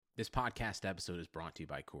This podcast episode is brought to you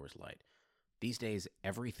by Coors Light. These days,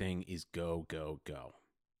 everything is go, go, go.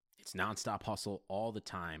 It's nonstop hustle all the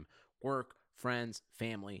time. Work, friends,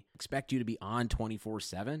 family expect you to be on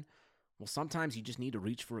 24/7. Well, sometimes you just need to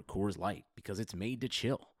reach for a Coors Light because it's made to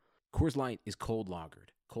chill. Coors Light is cold lagered,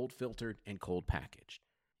 cold filtered, and cold packaged.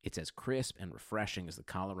 It's as crisp and refreshing as the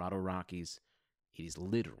Colorado Rockies. It is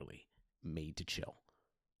literally made to chill.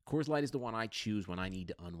 Coors Light is the one I choose when I need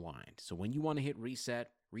to unwind. So when you want to hit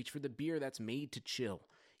reset, reach for the beer that's made to chill.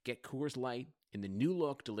 Get Coors Light in the new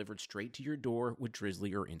look delivered straight to your door with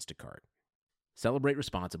Drizzly or Instacart. Celebrate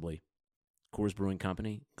responsibly. Coors Brewing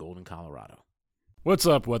Company, Golden, Colorado. What's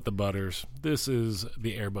up, What the Butters? This is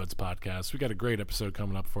the Airbuds Podcast. We got a great episode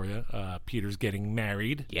coming up for you. Peter's getting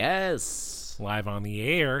married. Yes. Live on the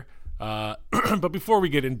air. But before we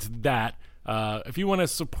get into that, if you want to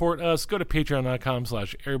support us, go to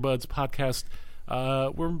patreon.com/airbudspodcast.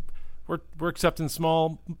 We're accepting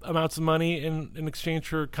small amounts of money in exchange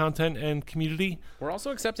for content and community. We're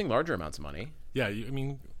also accepting larger amounts of money. Yeah,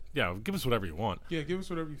 give us whatever you want. Yeah, give us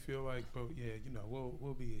whatever you feel like. But yeah,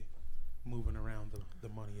 we'll be moving around the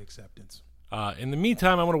money acceptance. In the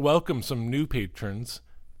meantime, I want to welcome some new patrons.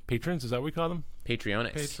 Patrons, is that what we call them?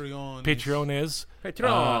 Patreones.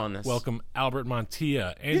 Patreones. Welcome Albert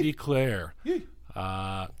Montilla, Andy Clare,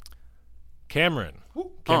 Cameron.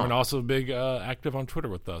 Cameron also big active on Twitter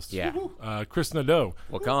with us. Yeah. Chris Nadeau.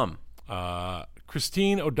 Welcome.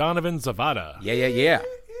 Christine O'Donovan Zavada. Yeah.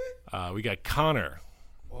 We got Connor.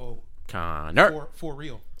 Oh, Connor. for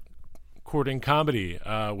real. Courting Comedy,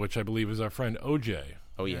 which I believe is our friend OJ.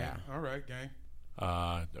 Oh, yeah. All right, gang.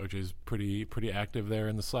 OJ's pretty active there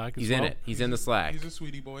in the Slack as He's well. in it. He's in the Slack. He's a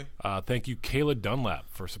sweetie boy. Thank you, Kayla Dunlap,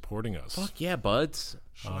 for supporting us. Fuck yeah, buds.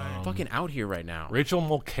 Schlang. Fucking out here right now. Rachel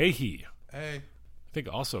Mulcahy, Hey. I think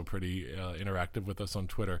also pretty interactive with us on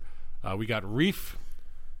Twitter. We got Reef,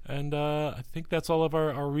 and I think that's all of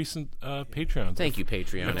our recent Patreons. Thank you,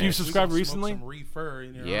 Patreon. If you subscribed recently? Some reefer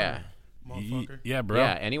in your Yeah. arm, motherfucker. Yeah, bro.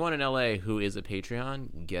 Yeah, anyone in LA who is a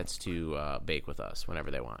Patreon gets to bake with us whenever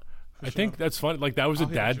they want. I think that's fun. Like, that was a I'll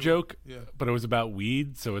hit dad you. joke, Yeah. but it was about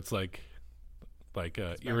weed, so it's like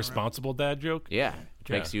irresponsible dad joke. Yeah,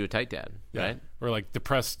 makes you a tight dad, Yeah. right? Or like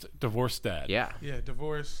depressed divorced dad. Yeah. Yeah,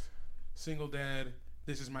 divorced, single dad.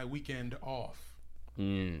 This is my weekend off.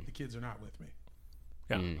 The kids are not with me.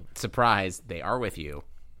 Yeah. Surprise, they are with you,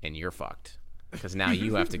 and you're fucked. Because now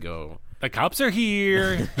you have to go. The cops are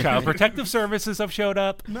here. Child Protective Services have showed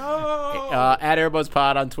up. No. At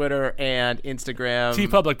AirbudsPod on Twitter and Instagram.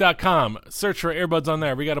 tpublic.com. Search for Airbuds on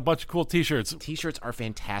there. We got a bunch of cool t-shirts. T-shirts are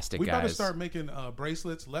fantastic, We guys. about to start making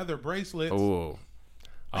bracelets, leather bracelets. Ooh.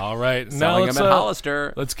 All right. Now Selling let's, them at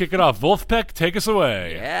Hollister. let's kick it off. Wolfpack, take us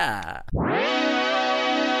away. Yeah.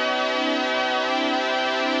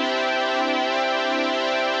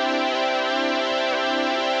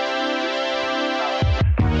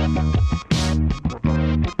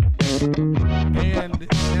 And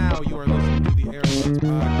now you are listening to the Airbuds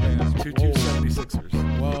Podcast.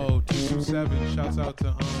 2276ers. Whoa, 227. Shouts out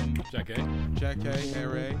to Jack A. Jack A.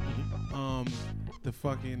 Array. The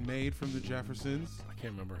fucking maid from the Jeffersons. I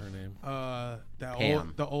can't remember her name.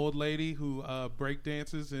 Pam. The old lady who break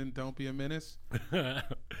dances and Don't Be a Menace.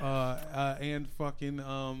 And fucking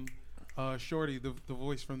Shorty, the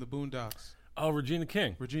voice from the Boondocks. Oh, Regina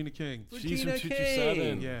King. Regina King. She's from Regina 227.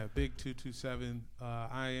 King. Yeah, big 227.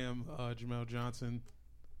 I am Jamel Johnson.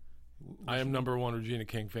 I am number one Regina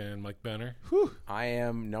King fan, Mike Benner. I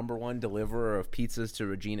am number one deliverer of pizzas to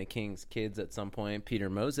Regina King's kids at some point, Peter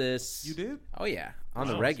Moses. You did? Oh, yeah. On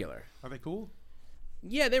Wow. the regular. Are they cool?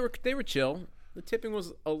 Yeah, they were chill. The tipping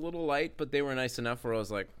was a little light, but they were nice enough where I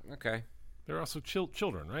was like, okay. They're also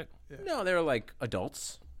children, right? No, they were like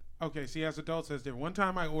adults. Okay, see, as adults, that's different. One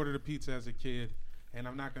time I ordered a pizza as a kid, and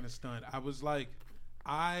I'm not going to stunt. I was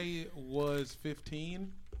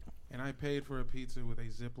 15, and I paid for a pizza with a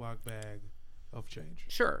Ziploc bag of change.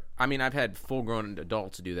 Sure. I mean, I've had full-grown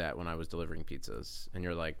adults do that when I was delivering pizzas, and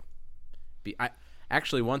you're like,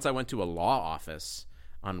 actually, once I went to a law office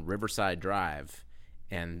on Riverside Drive,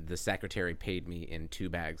 and the secretary paid me in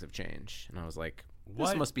 2 bags of change, and I was like, this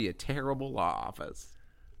What? must be a terrible law office.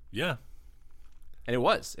 Yeah. And it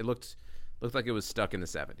was. It looked like it was stuck in the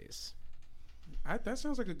 70s. That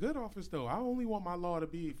sounds like a good office, though. I only want my law to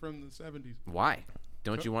be from the 70s. Why?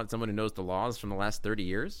 Don't you want someone who knows the laws from the last 30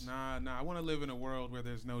 years? Nah. I want to live in a world where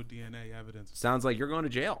there's no DNA evidence. Sounds like you're going to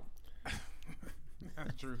jail.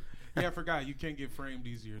 That's true. Yeah, I forgot. You can't get framed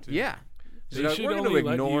easier, too. Yeah. They So should we're only going to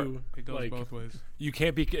let ignore. you, It goes like, both ways. you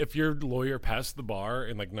can't be, if your lawyer passed the bar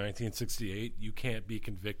in 1968, you can't be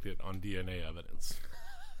convicted on DNA evidence.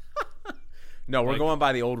 No, we're Like, going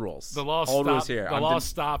by the old rules. The law old rules stops. here. The law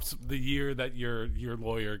stops the year that your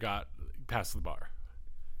lawyer got past the bar.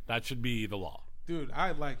 That should be the law. Dude,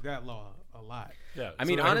 I like that law a lot. Yeah, I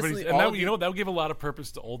mean, so everybody's- honestly, and all that, the- that would give a lot of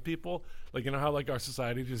purpose to old people. Like, you know how like our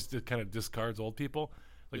society just kind of discards old people.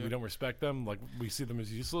 Like we don't respect them. Like we see them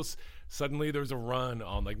as useless. Suddenly, there's a run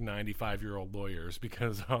on like 95-year-old lawyers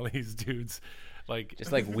because all these dudes, like,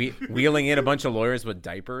 Just like wheeling in a bunch of lawyers with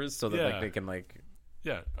diapers so that Yeah. like they can like.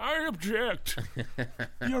 yeah, I object.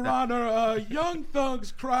 Your Honor, Young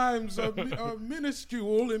Thug's crimes are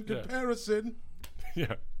minuscule in comparison.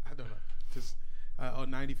 Yeah, I don't know. Just a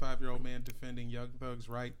 95-year-old man defending Young Thug's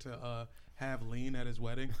right to have lean at his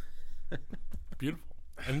wedding. beautiful.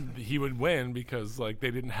 And he would win because like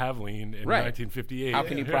they didn't have lean in Right. 1958. How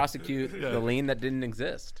can you prosecute the lien that didn't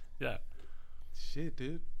exist? Yeah. Shit,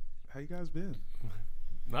 dude. How you guys been?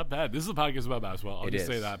 Not bad. This is a podcast about basketball. I'll It just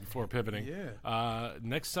say is. that before pivoting. Yeah.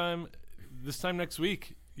 This time next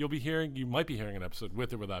week, you might be hearing an episode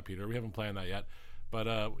with or without Peter. We haven't planned that yet. But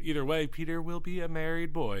either way, Peter will be a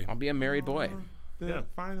married boy. I'll be a married boy.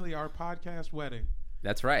 Finally, our podcast wedding.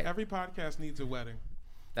 That's right. Every podcast needs a wedding.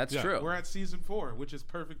 That's Yeah. true. We're at season 4, which is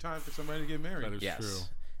perfect time for somebody to get married. That is Yes. true.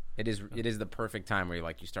 It is the perfect time where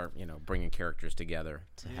you start bringing characters together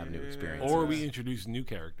to have new experiences. Or we introduce new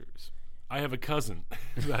characters. I have a cousin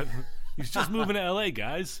that he's just moving to LA,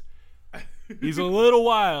 guys. He's a little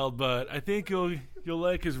wild, but I think you'll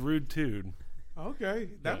like his rude tune.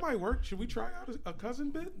 Okay, that Yeah. might work. Should we try out a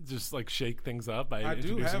cousin bit? Just like shake things up by I do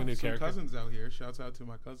introducing have a new some character. cousins out here. Shouts out to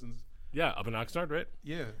my cousins. Yeah, up in Oxnard, right?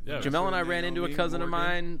 Yeah. Yeah. Jamel and I ran into a Naomi, cousin of Morgan.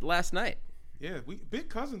 mine last night. Yeah, we big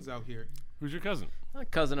cousins out here. Who's your cousin? A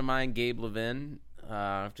cousin of mine, Gabe Levin.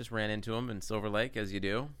 Just ran into him in Silver Lake, as you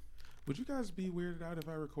do. Would you guys be weirded out if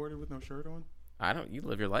I recorded with no shirt on? You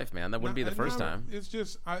live your life, man. That wouldn't be the first time. It's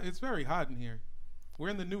just it's very hot in here. We're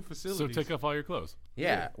in the new So facilities. take off all your clothes.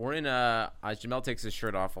 Yeah, we're in as Jamel takes his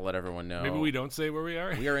shirt off, I'll let everyone know. Maybe we don't say where we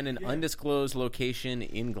are. We are in an undisclosed location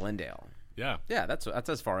in Glendale. Yeah. Yeah, that's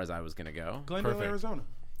as far as I was gonna go. Glendale, Perfect. Arizona.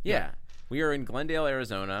 Yeah. We are in Glendale,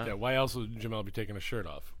 Arizona. Yeah. Why else would Jamel be taking a shirt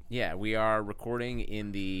off? Yeah, we are recording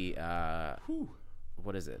in the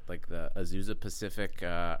what is it? Like the Azusa Pacific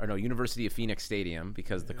University of Phoenix Stadium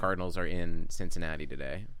because the Cardinals are in Cincinnati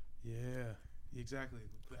today. Yeah, exactly.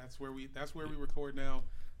 That's where we record now.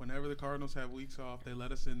 Whenever the Cardinals have weeks off, they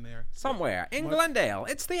let us in there. Somewhere in Glendale.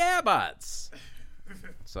 It's the Abbotts.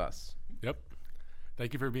 It's us. Yep.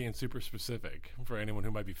 Thank you for being super specific for anyone who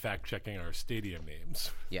might be fact checking our stadium names.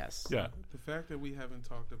 Yes. Yeah. The fact that we haven't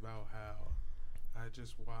talked about how I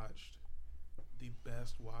just watched the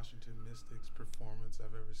best Washington Mystics performance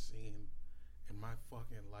I've ever seen in my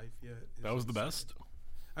fucking life yet. That was the insane. best.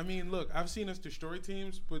 I mean, look, I've seen us destroy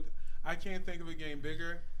teams, but I can't think of a game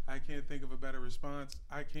bigger. I can't think of a better response.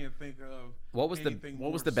 I can't think of What was anything the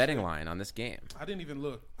more betting sick. line on this game? I didn't even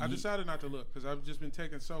look. I decided not to look because I've just been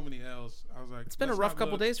taking so many L's. I was like, It's been a let's rough not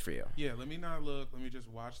couple look. days for you. Yeah, let me not look. Let me just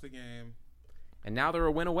watch the game. And now they're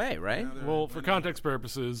a win away, right? Now they're Well, for winning. context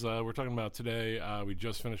purposes, we're talking about today. We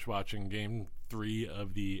just finished watching Game 3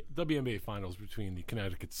 of the WNBA Finals between the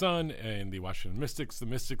Connecticut Sun and the Washington Mystics. The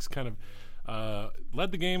Mystics kind of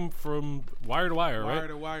led the game from wire to wire, Wire right?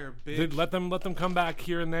 to wire, bitch. Did let them come back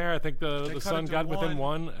here and there. I think They the cut Sun it to got within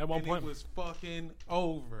one at one and point. It was fucking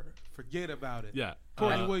over. Forget about it. Yeah.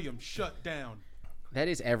 Courtney Williams shut down. That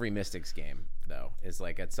is every Mystics game, though. Is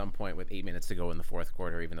like at some point with 8 minutes to go in the fourth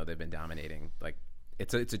quarter, even though they've been dominating, like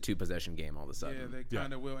it's a 2-possession game all of a sudden. Yeah, they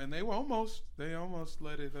kind of will, and they almost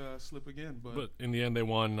let it slip again. But in the end, they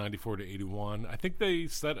won 94-81. I think they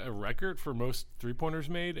set a record for most three-pointers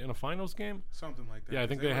made in a finals game. something like that. Yeah, I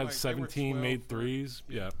think 'Cause they were had like- 17 12 made for- threes.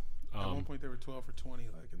 Yeah. At one point, they were 12 for 20,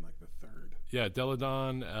 like in like the third. Yeah,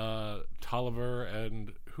 Deladon, Tolliver,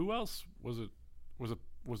 and who else was it? Was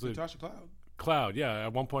it Natasha Cloud. Cloud? Yeah,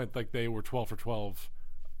 at one point, like they were 12 for 12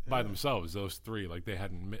 by themselves. Those three, like they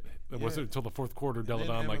hadn't. It wasn't until the fourth quarter. And then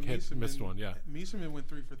Deladon Emma like missed Miesemann- one. Yeah, Miesemann went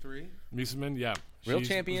 3 for 3. Miesemann. Yeah, Real she's- was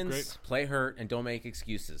champions great. play hurt and don't make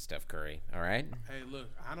excuses, Steph Curry. All right? Hey, look,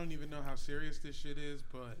 I don't even know how serious this shit is,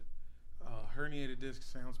 but herniated disc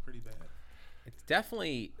sounds pretty bad. It's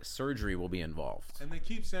definitely surgery will be involved. And they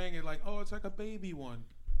keep saying it like, oh, it's like a baby one.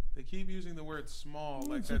 They keep using the word small,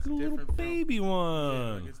 like It's that's like a little different baby from,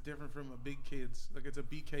 one. like it's different from a big kids, like it's a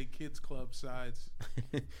BK Kids Club size.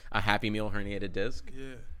 A Happy Meal herniated disc.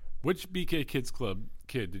 Yeah, Which BK Kids Club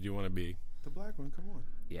kid did you want to be? the black one. Come on,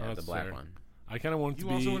 Yeah, Oh, the that's black fair. one. I kind of wanted you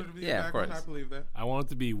to also be. wanted to be Yeah, the of black one. course. I believe that. I wanted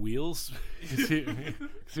to be Wheels. 'Cause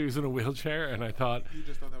he was in a wheelchair, and I thought You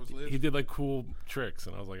just thought that was lit. he did like cool tricks,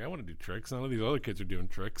 and I was like, I want to do tricks. None of these other kids are doing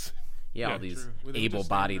tricks. Yeah, Yeah, all these true. Well, they were just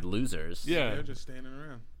able-bodied standing losers. Yeah. They're just standing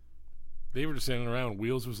around. They were just standing around.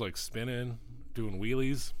 Wheels was like spinning, doing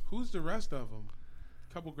wheelies. Who's the rest of them?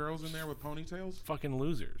 Couple girls in there with ponytails. Fucking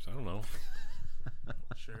losers. I don't know.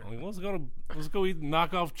 Sure. I mean, let's go eat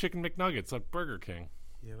knockoff chicken McNuggets at Burger King.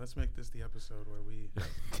 Yeah, let's make this the episode where we.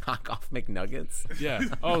 Knock off McNuggets. Yeah.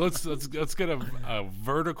 Oh, let's get a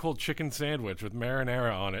vertical chicken sandwich with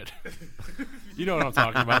marinara on it. You know what I'm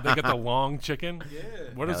talking about? They get the long chicken. Yeah.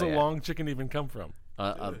 Where does Hell the yeah. long chicken even come from?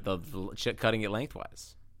 Cutting it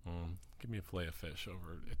lengthwise. Give me a fillet of fish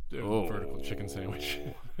over Oh. a vertical chicken sandwich.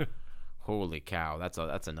 Holy cow, that's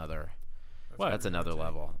another What? that's another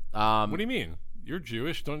level. What do you mean? You're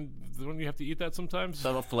Jewish. Don't you have to eat that sometimes?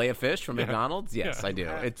 So a fillet of fish from McDonald's? Yes, Yeah. I do.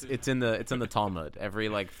 It's in the Talmud. Every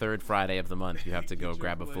like third Friday of the month, you have to go Get your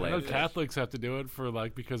grab a fillet fillet I know of fish. Catholics have to do it for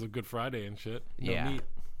like because of Good Friday and shit. No Yeah. meat.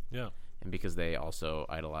 Yeah. And because they also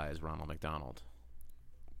idolize Ronald McDonald.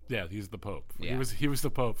 Yeah, he's the Pope. Yeah. He was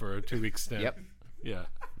the Pope for a 2-week stint. Yep. Yeah.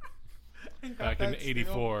 And Back in that's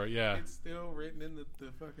 '84. Yeah. It's still written in the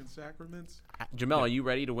fucking sacraments. Jamel, are you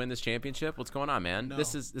ready to win this championship? What's going on, man? No.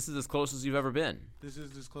 This is as close as you've ever been. This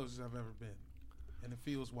is as close as I've ever been, and it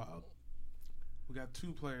feels wild. We got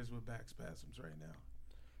 2 players with back spasms right now.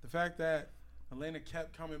 The fact that Elena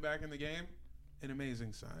kept coming back in the game, an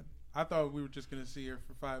amazing sign. I thought we were just gonna see her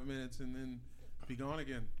for 5 minutes and then be gone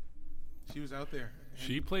again. She was out there.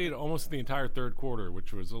 She played almost the entire third quarter,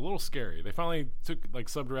 which was a little scary. They finally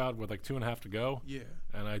subbed her out with like 2.5 to go. Yeah.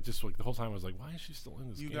 And I just the whole time I was like, why is she still in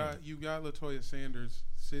this game? You got Latoya Sanders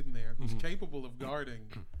sitting there who's capable of guarding,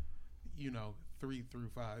 3 through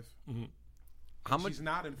 5. How much? She's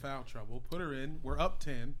not in foul trouble. Put her in. We're up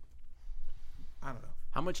 10. I don't know.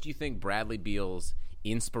 How much do you think Bradley Beal's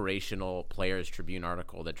inspirational Players Tribune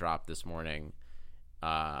article that dropped this morning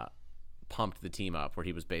pumped the team up, where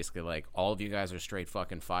he was basically like, all of you guys are straight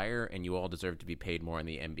fucking fire and you all deserve to be paid more in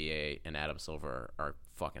the NBA, and Adam Silver are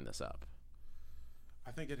fucking this up?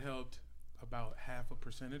 I think it helped about half a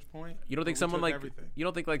percentage point. You don't think but we someone took like everything. you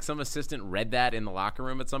don't think like some assistant read that in the locker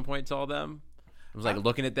room at some point to all them? It was like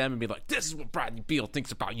looking at them and be like, this is what Bradley Beal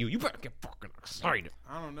thinks about you. You better get fucking excited.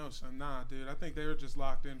 I don't know, son. Nah, dude. I think they were just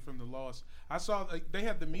locked in from the loss. I saw they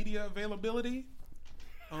had the media availability.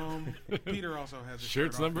 Peter also has a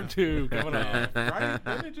Shirts shirt off number now. 2 coming off. Right?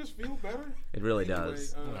 Doesn't it just feel better? It really Anyway,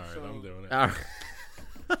 does. All right, so, I'm doing it. All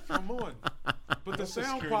right. Come on. But the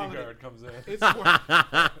sound Security quality, guard comes in.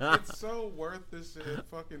 it's so worth this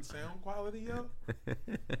fucking sound quality, yo.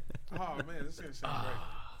 Oh man, this is gonna sound great.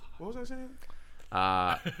 What was I saying?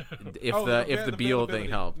 If the Beal thing availability.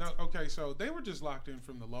 helped. No, okay, so they were just locked in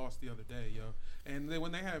from the loss the other day, yo. And then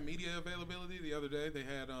when they had media availability the other day, they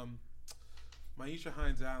had Maisha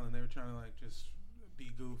Hines Allen. They were trying to like just be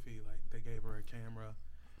goofy, like they gave her a camera,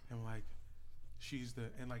 and like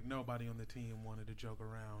and like nobody on the team wanted to joke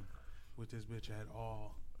around with this bitch at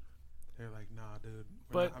all. They're like, nah, dude,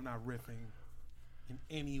 I'm not riffing in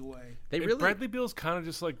any way. Bradley Beal's kind of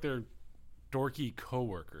just like their dorky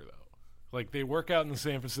coworker, though. Like, they work out in the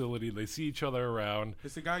same facility. They see each other around.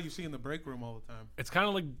 It's the guy you see in the break room all the time. It's kind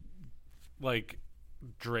of like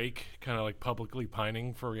Drake kind of like publicly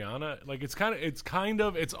pining for Rihanna. Like,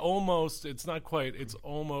 it's almost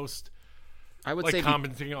I would like say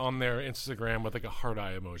commenting on their Instagram with like a heart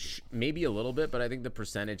eye emoji. maybe a little bit, but I think the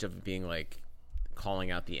percentage of being like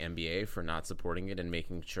calling out the NBA for not supporting it and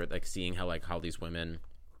making sure, like, seeing how these women,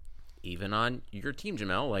 even on your team,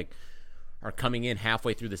 Jamel, like, are coming in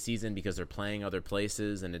halfway through the season because they're playing other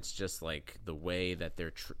places, and it's just like the way that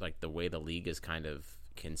they're the way the league is kind of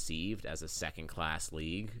conceived as a second-class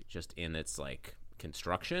league, just in its like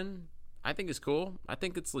construction, I think is cool. I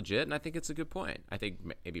think it's legit, and I think it's a good point. I think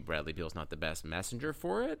maybe Bradley Beal's not the best messenger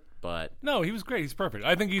for it, but No, he was great. He's perfect.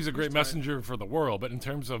 I think he's a great messenger for the world, but in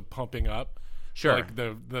terms of pumping up, sure. like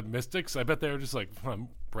the Mystics, I bet they were just like,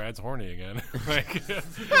 Brad's horny again. Like,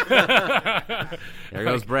 There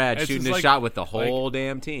goes Brad it's shooting just his like- shot with the whole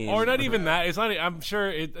damn team. or not even that. It's not. I'm sure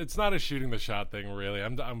it's not a shooting the shot thing. Really,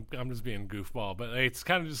 I'm just being goofball. But it's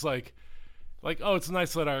kind of just like, oh, it's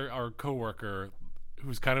nice that our coworker,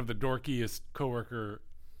 who's kind of the dorkiest coworker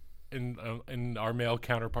in our male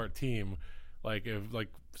counterpart team,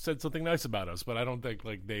 said something nice about us. But I don't think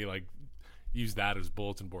like they like use that as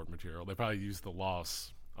bulletin board material. They probably used the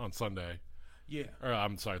loss on Sunday. Yeah. Or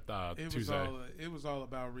I'm sorry, Tuesday. It was all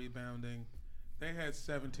about rebounding. They had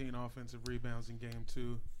 17 offensive rebounds in game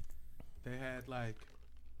 2. They had like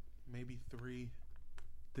maybe 3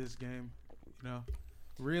 this game.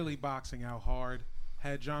 Really boxing out hard.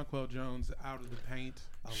 Had Jonquel Jones out of the paint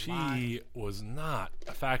a lot. She was not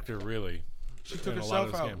a factor, really. She took in a lot of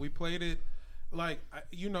herself this out. game. We played it like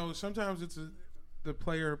sometimes it's the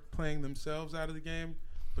player playing themselves out of the game,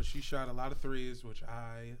 but but she shot a lot of threes, which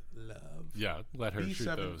I love. Yeah, let her Be shoot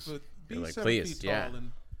 7 those. foot, be You're like, 7 please, feet tall yeah.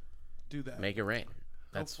 and do that. Make it rain.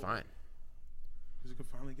 That's for it. fine. Because you can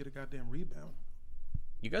finally get a goddamn rebound.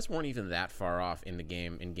 You guys weren't even that far off in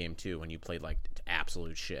game 2 when you played like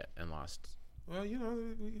absolute shit and lost. Well, you know,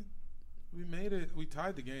 we made it. We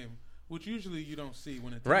tied the game, which usually you don't see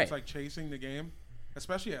when it's Right. like chasing the game,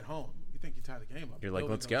 especially at home. You think you tie the game up. You're The like,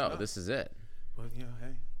 building let's goes go. nuts. This is it. But you know,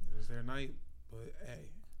 hey, it was their night. But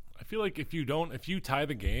hey, I feel like if you tie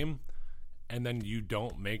the game, and then you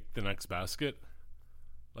don't make the next basket,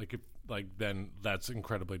 then that's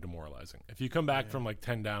incredibly demoralizing. If you come back from like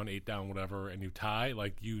 10 down, 8 down, whatever, and you tie,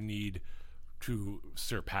 like you need to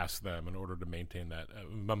surpass them in order to maintain that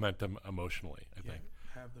momentum emotionally. I think.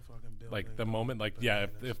 have the fucking building. Like the moment, like yeah,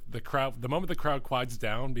 if the moment the crowd quiets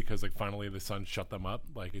down because like finally the Suns shut them up,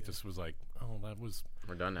 like it just was like, oh, that was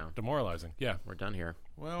We're done now. demoralizing. Yeah. We're done here.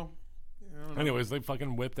 Well, I don't know. Anyways, they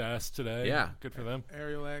fucking whipped ass today. Yeah. Good for them.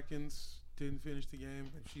 Ariel Atkins didn't finish the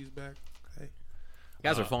game. If she's back, hey, You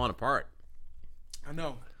guys are falling apart. I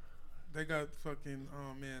know. They got fucking.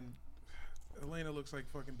 Oh man, Elena looks like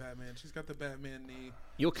fucking Batman. She's got the Batman knee.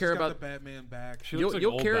 You'll She's care got about the Batman back She looks like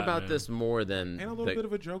you'll old care Batman. about this more than and a little bit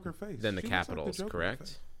of a Joker face. than the She looks like Capitals, Joker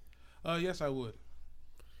correct? face. Yes, I would.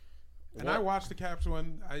 And What? I watched the Caps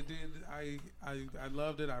one. I did. I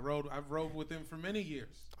loved it. I've rode with them for many years.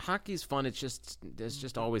 Hockey's fun. It's just there's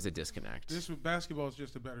just always a disconnect. Basketball is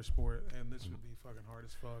just a better sport, and this would be fucking hard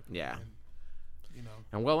as fuck. Yeah. And, you know,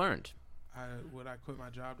 And well earned. would I quit my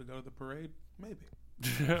job to go to the parade? Maybe.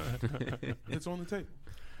 It's on the table.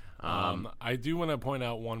 I do want to point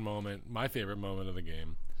out one moment, my favorite moment of the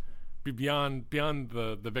game, beyond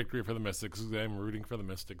the victory for the Mystics, because I'm rooting for the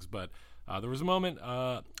Mystics. But there was a moment,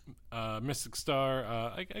 Mystic star,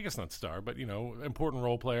 I guess not star, but important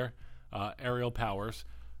role player, Ariel Powers.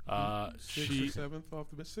 Sixth or seventh off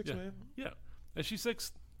the sixth, man. Yeah, is she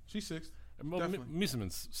sixth? She's sixth. Well, Definitely.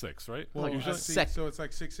 Mieseman's sixth, right? Well, usually- I see, sec- so it's like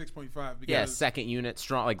 6.5. Yeah, second unit,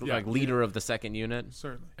 strong, like leader of the second unit.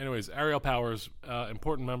 Certainly. Anyways, Ariel Powers,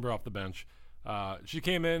 important member off the bench. She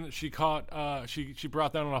came in. She caught. She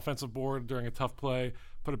brought down an offensive board during a tough play,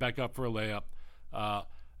 put it back up for a layup,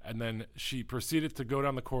 and then she proceeded to go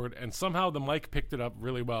down the court. And somehow the mic picked it up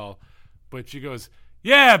really well, but she goes,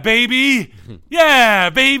 "Yeah, baby, yeah,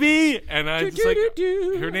 baby," and I just like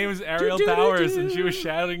her name is Ariel Powers, and she was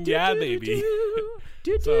shouting, "Yeah, baby."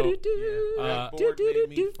 So, That board made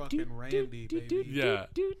me fucking Randy, baby. yeah.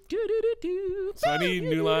 So any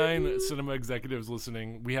New Line cinema executives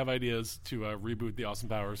listening, we have ideas to reboot the Austin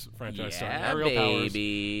Powers franchise starring Yeah, Ariel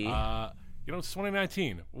baby. Powers. It's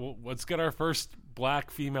 2019. Well, let's get our first black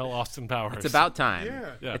female Austin Powers. It's about time.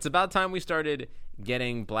 Yeah. It's about time we started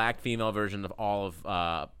getting black female version of all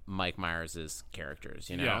of Mike Myers' characters.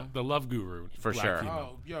 You know. Yeah, the love guru For black sure. female.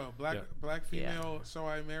 Oh, yo, black female. So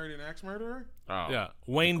I married an axe murderer. Oh. Yeah,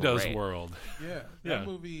 Wayne Does Great. World. Yeah, Yeah. that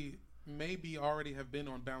movie maybe already have been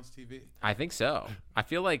on Bounce TV. I think so. I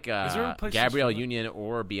feel like there a place to Gabrielle stream it? Union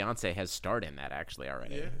or Beyonce has starred in that actually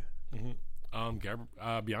already. Yeah,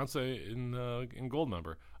 Beyonce in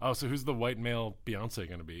Goldmember. Oh, so who's the white male Beyonce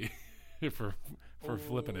going to be for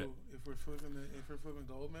flipping it? If we're flipping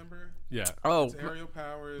Goldmember, Yeah, Oh, it's Ariel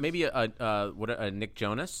Powers. maybe a Nick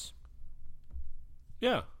Jonas.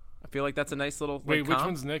 yeah. I feel like that's a nice little. Wait, like, which comp.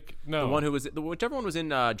 one's Nick? No, The one who was whichever one was in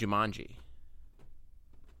Jumanji.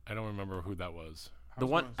 I don't remember who that was. The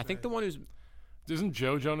one I think the one who's Isn't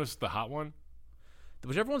Joe Jonas the hot one?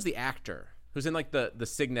 whichever one's the actor who's in like the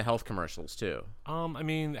Cigna Health commercials too. I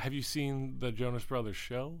mean, have you seen the Jonas Brothers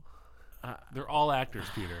show? They're all actors,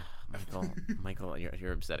 Peter. Michael,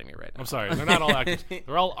 you're upsetting me right now. I'm sorry, they're not all actors.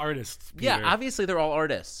 They're all artists, Peter. Yeah, obviously they're all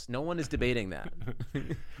artists. No one is debating that.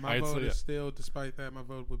 My I'd vote say- is still, despite that, my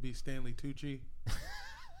vote would be Stanley Tucci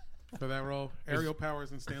for that role. Ariel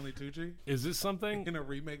Powers and Stanley Tucci Is this something? in a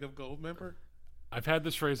remake of Goldmember. I've had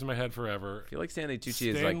this phrase in my head forever. I feel like Stanley Tucci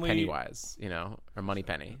is like Stanley- Pennywise, or Money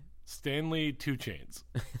Penny. Stanley Two Chains.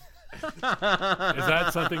 Is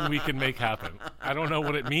that something we can make happen? I don't know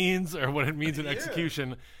what it means or what it means in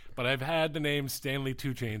execution, but I've had the name Stanley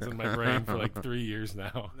Two Chains in my brain for like 3 years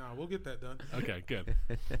now. No, we'll get that done. Okay, good.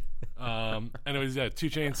 Anyways, yeah, Two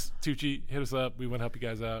Chains, Tucci, hit us up. We want to help you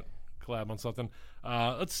guys out, collab on something.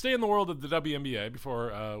 Let's stay in the world of the WNBA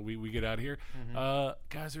before we get out of here.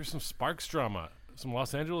 Guys, there's some Sparks drama, some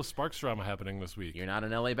Los Angeles Sparks drama happening this week. You're not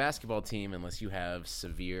an LA basketball team unless you have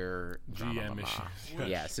severe drama. GM issues. Which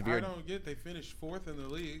Yeah, severe. I don't get. They finished fourth in the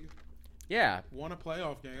league, Yeah, won a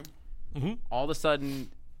playoff game. all of a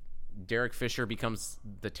sudden, Derek Fisher becomes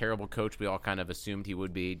the terrible coach we all kind of assumed he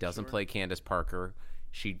would be. Doesn't play Candace Parker.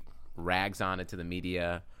 She rags on it to the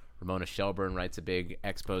media, Ramona Shelburne writes a big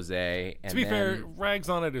expose. And to be fair, rags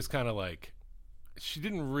on it is kind of like she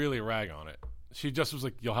didn't really rag on it. She just was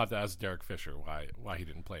like, "You'll have to ask Derek Fisher why he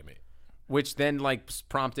didn't play me," which then like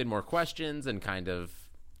prompted more questions and kind of.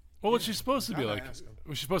 Well, what's she supposed to be like?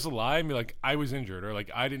 Was she supposed to lie and be like, "I was injured," or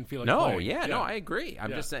like, "I didn't feel like playing"? No, I agree.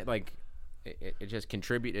 I'm just saying, like, it just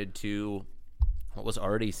contributed to what was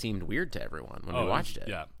already seemed weird to everyone when we watched it.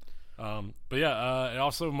 Yeah. But yeah,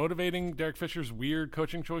 also motivating Derek Fisher's weird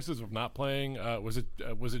coaching choices of not playing. Was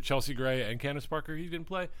it Chelsea Gray and Candace Parker he didn't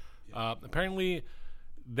play? Yeah. Apparently,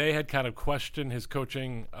 they had kind of questioned his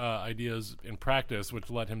coaching ideas in practice,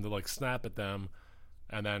 which led him to like snap at them,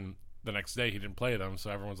 and then the next day he didn't play them. So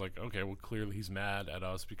everyone's like, okay, well clearly he's mad at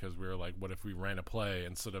us because we were like, what if we ran a play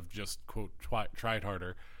instead of just quote tried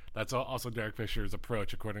harder? That's also Derek Fisher's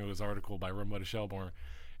approach, according to this article by Ramona Shelburne,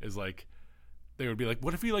 is like they would be like,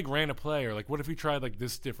 what if we like ran a play, or like what if we tried like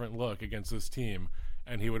this different look against this team?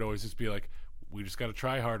 And he would always just be like, we just got to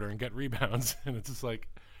try harder and get rebounds. And it's just like,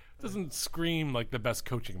 it doesn't scream like the best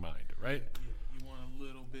coaching mind, right? Yeah, you want a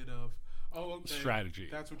little bit of strategy.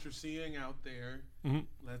 That's what you're seeing out there. Mm-hmm.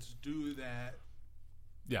 Let's do that.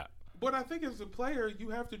 Yeah. But I think as a player, you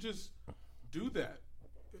have to just do that.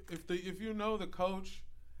 If you know the coach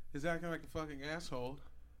is acting like a fucking asshole,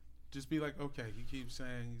 just be like, okay, he keeps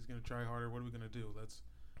saying he's gonna try harder. What are we gonna do?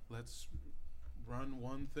 Let's run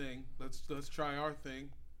one thing. Let's try our thing.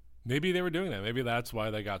 Maybe they were doing that. Maybe that's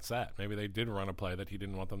why they got sat. Maybe they did run a play that he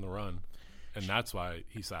didn't want them to run, and that's why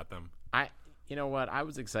he sat them. You know what? I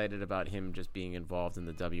was excited about him just being involved in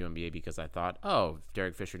the WNBA because I thought, oh,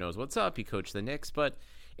 Derek Fisher knows what's up. He coached the Knicks, but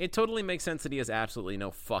it totally makes sense that he has absolutely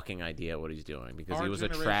no fucking idea what he's doing because he was a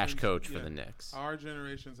trash coach for the Knicks. Our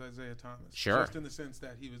generation's Isaiah Thomas. Sure. Just in the sense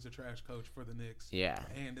that he was a trash coach for the Knicks. Yeah.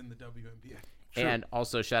 And in the WNBA. True. And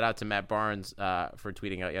also shout out to Matt Barnes for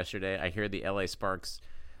tweeting out yesterday. I hear the LA Sparks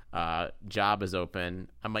job is open.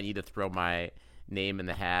 I might need to throw my name in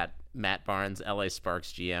the hat. Matt Barnes, LA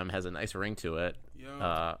Sparks GM, has a nice ring to it. Yo,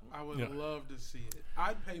 I would love to see it.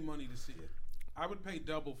 I'd pay money to see it. I would pay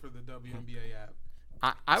double for the WNBA app.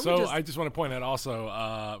 I just want to point out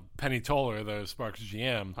also Penny Toller, the Sparks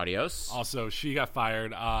GM. Adios. Also, she got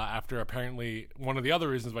fired after apparently one of the other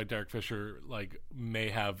reasons why Derek Fisher may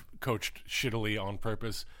have coached shittily on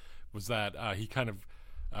purpose was that he kind of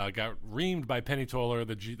got reamed by Penny Toller,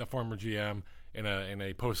 the former GM, in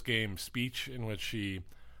a post game speech in which she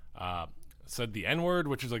said the N-word,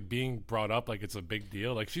 which is like being brought up like it's a big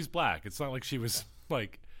deal. Like she's black. It's not like she was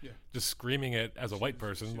just screaming it as a white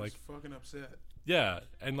person. She was fucking upset. Yeah,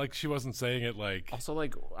 and like she wasn't saying it like. Also,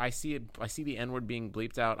 like I see the N-word being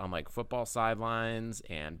bleeped out on like football sidelines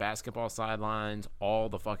and basketball sidelines all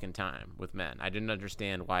the fucking time with men. I didn't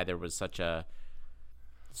understand why there was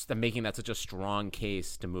making that such a strong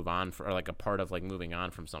case to move on or like a part of like moving on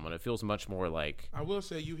from someone. It feels much more like. I will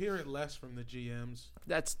say you hear it less from the GMs.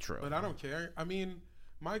 That's true. But I don't care. I mean,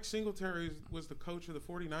 Mike Singletary was the coach of the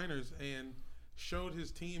 49ers and showed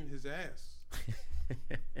his team his ass.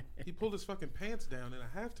 He pulled his fucking pants down in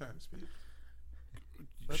a halftime speech.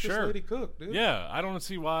 Let this lady cook, dude. Yeah, I don't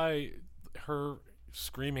see why her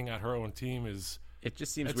screaming at her own team is. It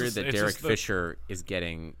just seems weird that Derek Fisher is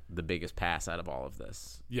getting the biggest pass out of all of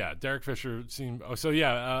this. Yeah, Derek Fisher seemed. Oh, so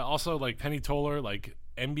yeah. Also, like Penny Toller, like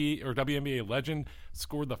NBA or WNBA legend,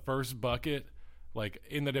 scored the first bucket like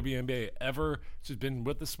in the WNBA ever. She's been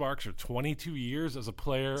with the Sparks for 22 years as a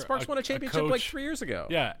player. Sparks won a championship like 3 years ago.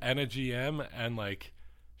 Yeah, and a GM, and like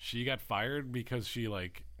she got fired because she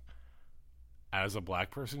like, as a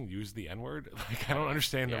black person, used the N-word. Like I don't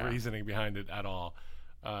understand the reasoning behind it at all.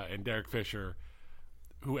 And Derek Fisher,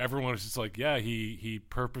 who everyone was just like, yeah, he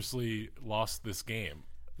purposely lost this game.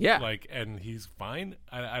 Yeah, like, and he's fine.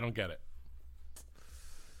 I don't get it.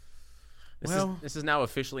 This is now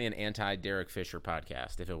officially an anti-Derek Fisher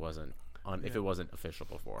podcast. If it wasn't official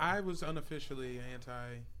before, I was unofficially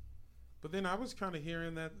anti, but then I was kind of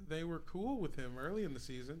hearing that they were cool with him early in the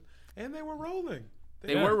season, and they were rolling.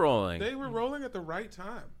 They were rolling. They were rolling at the right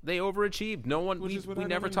time. They overachieved. No one. We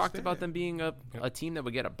never talked about them being a team that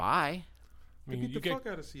would get a bye. I mean, you get the fuck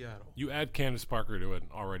out of Seattle. You add Candace Parker to an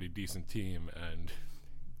already decent team, and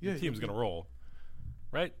the team's gonna roll,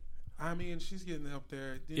 right? I mean, she's getting up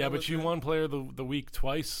there. But she won Player of the Week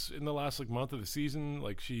twice in the last month of the season.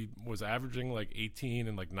 Like she was averaging 18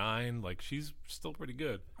 and 9. Like she's still pretty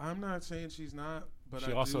good. I'm not saying she's not, but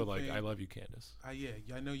she also I love you, Candace.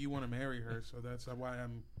 I know you want to marry her, so that's why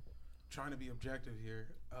I'm trying to be objective here.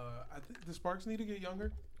 I think the Sparks need to get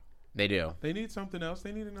younger. They do. They need something else.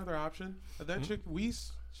 They need another option. That chick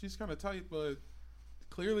Weiss, she's kind of tight, but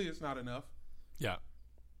clearly it's not enough. Yeah.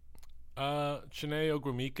 Chiney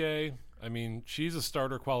Ogwumike, I mean, she's a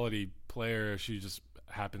starter quality player. She just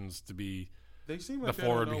happens to be They seem the like they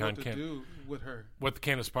forward don't know what behind to do with her. with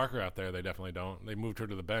Candace Parker out there. They definitely don't. They moved her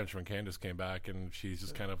to the bench when Candace came back, and she's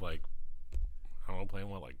just kind of like, I don't know, playing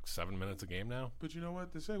like 7 minutes a game now. But you know what?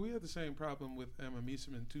 We had the same problem with Emma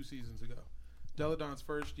Meesseman 2 seasons ago. Deladon's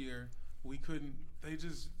first year, they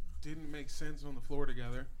just didn't make sense on the floor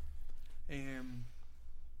together. And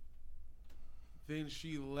then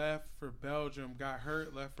she left for Belgium, got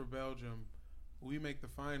hurt, left for Belgium. We make the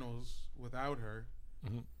finals without her.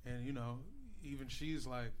 Mm-hmm. And, even she's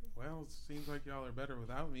like, well, it seems like y'all are better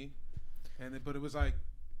without me. But it was like,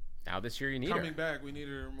 Now this year you need coming her. back, we needed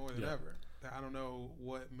her more than Yeah. ever. I don't know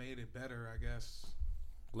what made it better, I guess.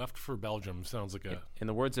 Left for Belgium sounds like a In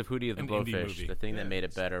the words of Hootie of the An indie Blowfish, movie. the thing Yeah, that made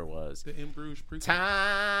it better was The In Bruges prequel.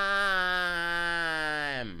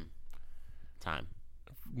 Time.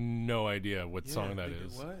 no idea what Yeah, song that nigga,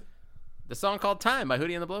 is. What? The song called Time by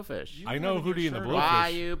Hootie and the Blowfish. You I know having your Hootie and the shirt Blowfish. off. Why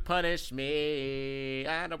you punish me?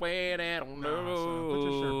 I don't wait, I don't Nah, son. Put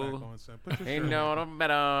your shirt back know. on, son. Put your Ain't shirt no on. no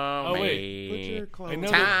better wait. Put me. your clothes I know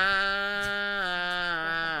on.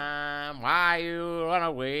 Time. Why you run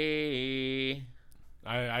away?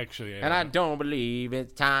 I actually And I don't believe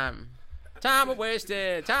it's time. Time I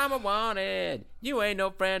wasted, time I wanted. You ain't no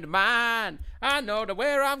friend of mine. I know the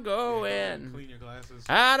where I'm going. Clean your glasses.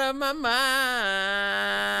 Out of my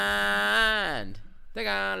mind. Think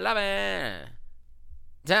I'm loving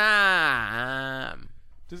time.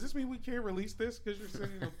 Does this mean we can't release this because you're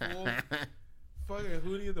singing a full fucking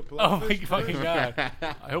Hootie of the Blowfish? Oh my fucking verse? god!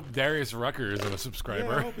 I hope Darius Rucker isn't a Yeah, I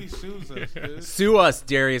subscriber. hope he sues us, dude. Sue us,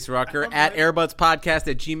 Darius Rucker, I'm at like-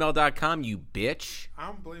 airbudspodcast@gmail.com, you bitch.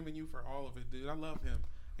 I'm blaming you for all of it, dude. I love him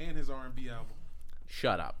and his R&B album.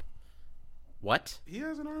 Shut up. What? He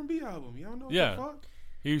has an R&B album. Y'all know Yeah. what the fuck?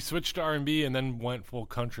 He switched to R&B and then went full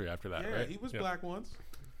country after that, Yeah, right? he was Yeah. black once.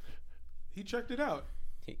 He checked it out.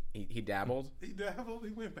 He dabbled? He dabbled.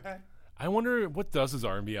 He went back. I wonder what does his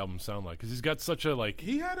R&B album sound like? Because he's got such a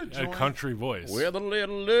He had a a joint. country voice. With a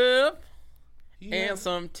little love He and had-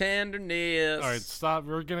 some tenderness. All right, stop.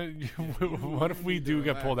 We're gonna. What if we do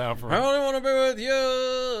get pulled out for? I only want to be with you.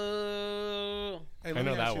 Hey, let I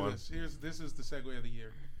know me ask that you one. This is the segue of the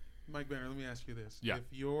year. Mike Banner, let me ask you this. Yeah. If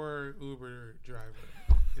your Uber driver,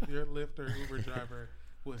 if your Lyft or Uber driver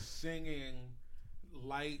was singing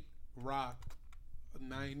light rock,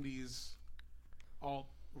 90s alt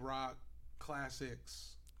rock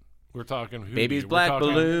classics. We're talking. Hootie. Baby's We're black talking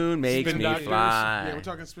balloon makes Spin me Doctors. fly. Yeah, we're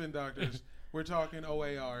talking Spin Doctors. We're talking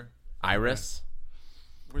OAR. Iris.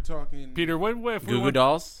 We're talking Peter, what if we Goo Goo went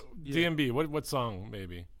Dolls. Yeah. DMB? What song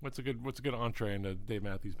maybe? What's a good entree into Dave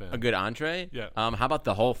Matthews Band? A good entree? Yeah. How about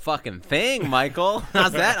the whole fucking thing, Michael?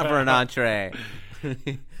 How's that for an entree?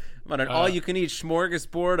 What an all-you-can-eat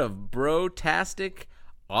smorgasbord of bro-tastic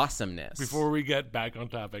awesomeness. Before we get back on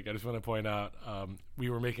topic, I just want to point out we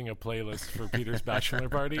were making a playlist for Peter's bachelor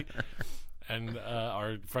party, and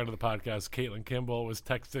our friend of the podcast, Caitlin Kimball, was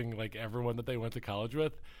texting like everyone that they went to college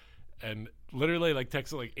with, and literally like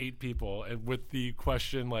texted like 8 people, and with the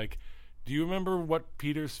question like, "Do you remember what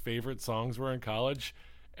Peter's favorite songs were in college?"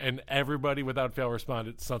 And everybody without fail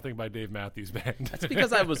responded, "Something by Dave Matthews Band." That's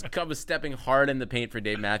because I was stepping hard in the paint for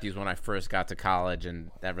Dave Matthews when I first got to college, and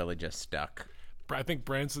that really just stuck. I think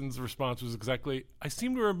Branson's response was exactly, "I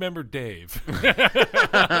seem to remember Dave."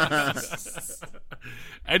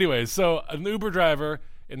 Anyway, so an Uber driver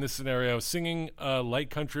in this scenario singing light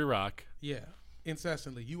country rock. Yeah,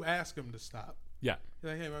 incessantly. You ask him to stop. Yeah.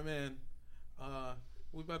 You're like, hey, my man,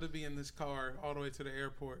 we about to be in this car all the way to the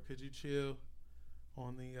airport. Could you chill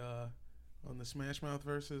on the Smash Mouth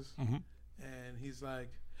verses? Mm-hmm. And he's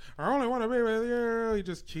like, I only want to be with you. He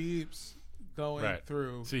just keeps going Right.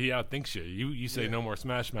 through. So he outthinks you. You say Yeah. no more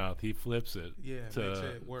Smash Mouth. He flips it. Yeah, to, makes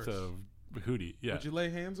it worse. To Hootie. Yeah. Would you lay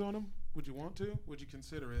hands on him? Would you want to? Would you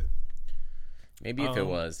consider it? Maybe if it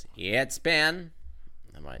was, yeah, it's Ben.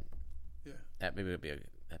 That might. Yeah. That maybe would be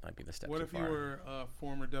that might be the step. What too if you far. were a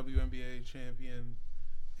former WNBA champion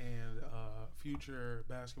and future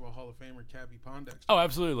Basketball Hall of Famer Cappy Pondexter? Oh,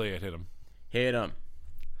 absolutely. I'd hit him. Hit him.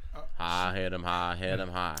 High, hit him high, hit him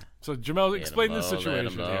high. So Jamel, Hit explain him this low, let him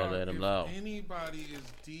situation low, here. let him If low. anybody is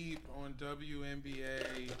deep on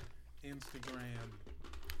WNBA Instagram,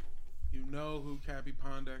 you know who Cappy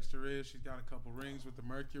Pondexter is. She's got a couple rings with the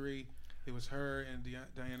Mercury. It was her and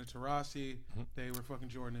Diana Taurasi. Mm-hmm. They were fucking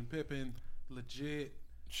Jordan and Pippen. Legit.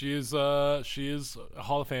 She is a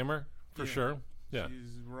Hall of Famer for Yeah. sure. Yeah.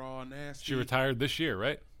 She's raw, nasty. She retired this year,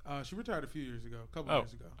 right? She retired a few years ago, a couple Oh,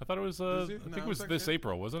 years ago. I thought it was. Was I it? think No, it was it's this like-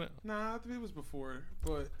 April, wasn't it? Nah, I think it was before.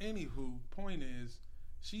 But anywho, point is,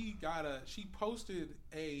 she posted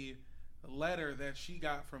a letter that she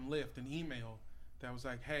got from Lyft, an email that was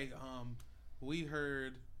like, "Hey, we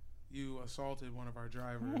heard you assaulted one of our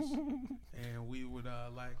drivers, and we would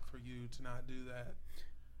like for you to not do that."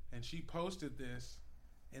 And she posted this,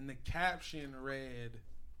 and the caption read,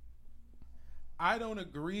 "I don't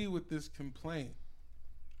agree with this complaint.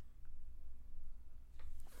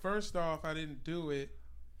 First off, I didn't do it.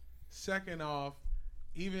 Second off,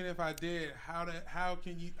 even if I did, how the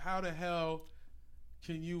hell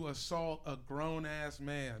can you assault a grown ass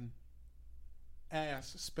man?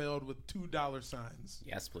 Ass spelled with $2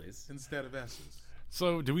 Yes, please. instead of S's."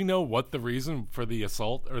 So, do we know what the reason for the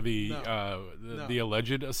assault or the No. the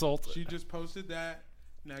alleged assault? She just posted that.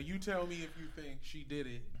 Now you tell me if you think she did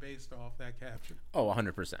it based off that caption. Oh,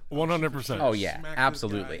 100%. 100%. Oh yeah, Smack this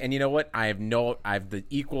absolutely. guy. And you know what? I have the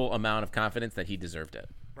equal amount of confidence that he deserved it.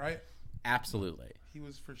 Right? Absolutely. He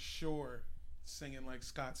was for sure singing like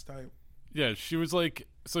Scott's type. Yeah, she was like,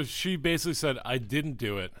 so she basically said, "I didn't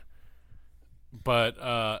do it, but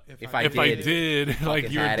If I did,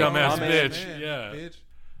 like you're a had it dumbass coming. bitch. Man, Yeah,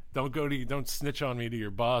 bitch. don't snitch on me to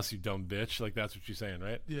your boss, you dumb bitch." Like that's what she's saying,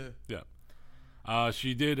 right? Yeah. Yeah.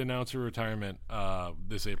 She did announce her retirement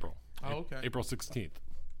this April. Oh, okay. April 16th.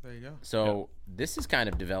 There you go. So this is kind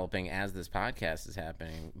of developing as this podcast is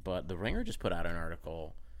happening, but The Ringer just put out an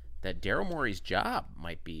article that Daryl Morey's job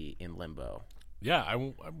might be in limbo. Yeah,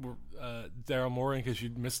 Daryl Morey, in case you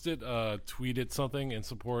missed it, tweeted something in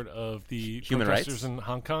support of the Human protesters rights? in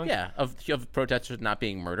Hong Kong. Yeah, of protesters not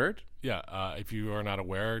being murdered. Yeah, if you are not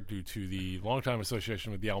aware, due to the longtime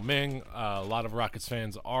association with Yao Ming, a lot of Rockets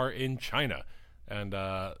fans are in China and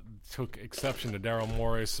took exception to Daryl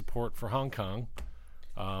Morey's support for Hong Kong,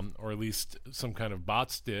 or at least some kind of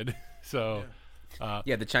bots did. So,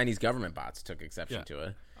 Yeah, the Chinese government bots took exception to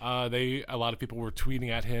it. a lot of people were tweeting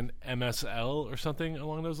at him MSL or something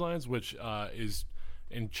along those lines, which is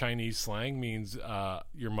in Chinese slang means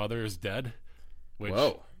your mother is dead. Which,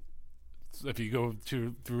 Whoa. if you go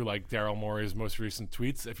through like Daryl Morey's most recent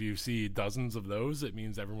tweets, if you see dozens of those, it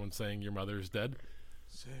means everyone's saying your mother is dead.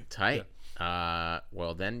 Sick. Tight.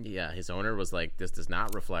 Well, then, yeah, his owner was like, this does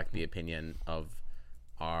not reflect the opinion of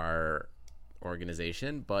our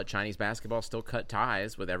organization, but Chinese basketball still cut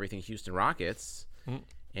ties with everything Houston Rockets.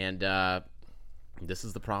 And this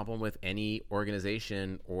is the problem with any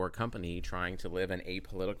organization or company trying to live an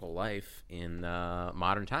apolitical life in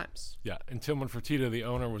modern times. Yeah, and Tillman Fertitta, the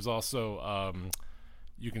owner, was also,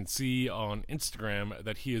 you can see on Instagram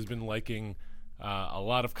that he has been liking a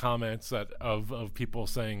lot of comments of people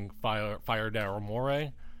saying fire Daryl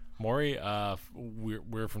Morey.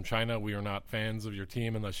 We're from China. We are not fans of your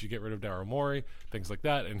team unless you get rid of Daryl Morey, things like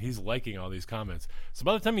that. And he's liking all these comments. So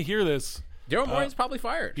by the time you hear this, Daryl Morey's probably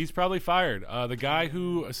fired. he's probably fired. The guy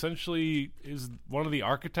who essentially is one of the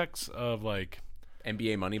architects of like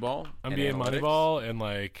NBA Moneyball. and NBA analytics. Moneyball and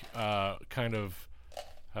like kind of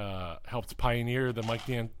helped pioneer the Mike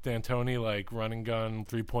D'Antoni like run and gun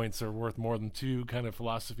 3 points are worth more than two kind of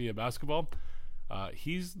philosophy of basketball.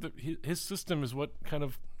 His system is what kind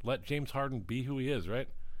of let James Harden be who he is, right?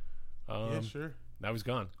 Yeah, sure. Now he's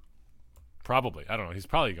gone. Probably. I don't know. He's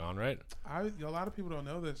probably gone, right? A lot of people don't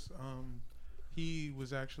know this. He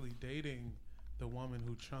was actually dating the woman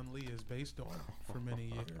who Chun-Li is based on for many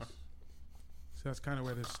years. So that's kind of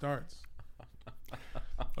where this starts.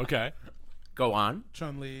 Okay. Go on.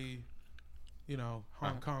 Chun-Li,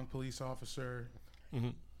 Hong Kong police officer,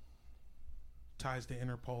 ties to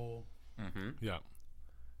Interpol. Yeah.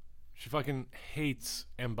 She fucking hates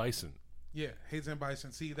M. Bison. Yeah, hates M.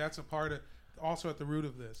 Bison. See, that's a part of, also at the root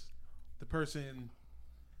of this. The person,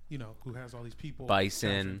 who has all these people.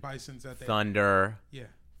 Bison, Bisons that they. Thunder, Yeah.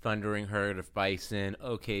 Thundering Herd of Bison,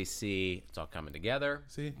 OKC. It's all coming together.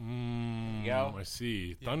 See? Go. I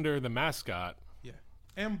see. Thunder, the mascot. Yeah.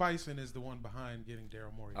 M. Bison is the one behind getting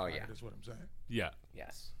Daryl Morey fired, yeah. is what I'm saying. Yeah.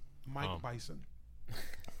 Yes. Mike Bison.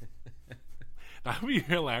 That would be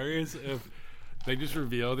hilarious if they just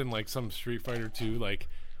revealed in like some Street Fighter 2 like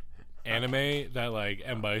anime that like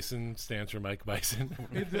M. Bison stands for Mike Bison.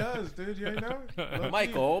 It does, dude. You ain't know it? Low-key.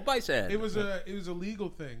 Michael Bison. It was a legal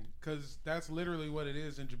thing because that's literally what it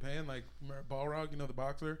is in Japan. Like Balrog, the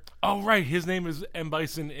boxer. Oh right, his name is M.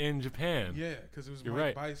 Bison in Japan. Yeah, because it was You're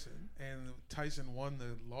Mike right. Bison, and Tyson won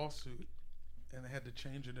the lawsuit, and they had to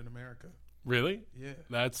change it in America. Really? Yeah.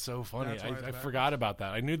 That's so funny. That's why it's I backwards. forgot about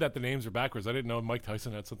that. I knew that the names were backwards. I didn't know Mike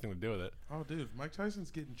Tyson had something to do with it. Oh, dude, Mike Tyson's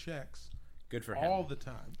getting checks Good for him. all the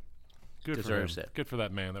time. Good Deserves for him. it. Good for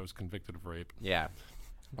that man that was convicted of rape. Yeah.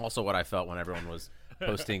 Also, what I felt when everyone was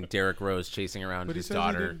posting Derrick Rose chasing around But he his says he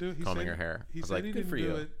daughter, didn't do. He combing said, her hair. He I was said like, he good didn't for do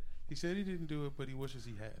you. it. He said he didn't do it, but he wishes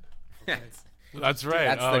he had. Okay? That's right.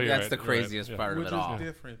 That's Oh, the you're that's right, the you're craziest right. part Which of it all. is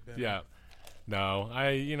different, Ben. Yeah. No,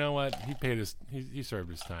 you know what? He paid his, he served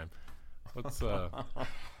his time. Let's,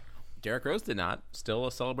 Derrick Rose did not. Still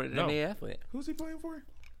a celebrated No. NBA athlete. Who's he playing for?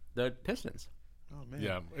 The Pistons. Oh man,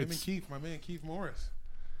 Yeah, him and it's- Keith, my man Keith Morris,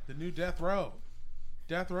 the new Death Row,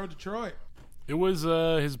 Detroit. it was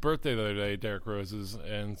his birthday the other day, Derrick Rose's,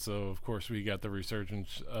 and so of course we got the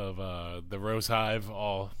resurgence of the Rose Hive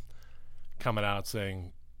all coming out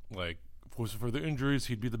saying, like, if it wasn't for the injuries,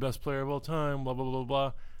 he'd be the best player of all time, blah, blah, blah,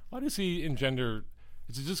 blah. Why does he engender...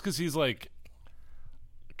 Is it just because he's, like,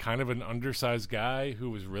 kind of an undersized guy who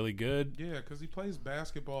was really good? Yeah, because he plays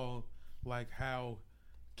basketball like how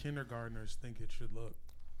kindergartners think it should look.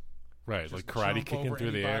 Right, Just like karate jump kicking over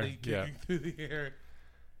through the air. anybody, Yeah, kicking through the air,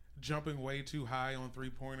 jumping way too high on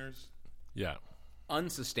 3-pointers. yeah.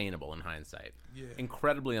 Unsustainable in hindsight. Yeah.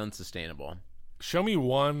 Incredibly unsustainable. Show me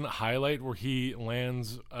one highlight where he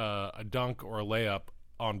lands a dunk or a layup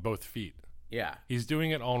on both feet. Yeah. He's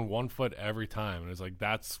doing it on one foot every time, and it's like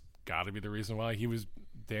that's got to be the reason why he was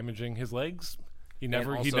damaging his legs. He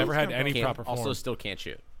never also had any Can't- proper form. Also, still can't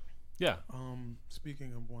shoot. Yeah,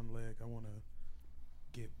 Speaking of one leg, I want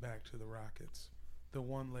to get back to the Rockets. The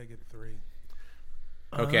one-legged three.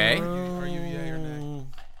 Okay. Are you yay or nay?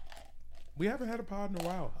 We haven't had a pod in a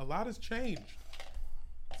while. A lot has changed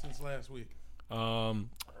since last week.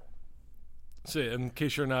 So, in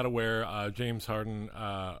case you're not aware, James Harden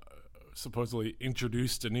supposedly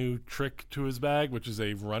introduced a new trick to his bag, which is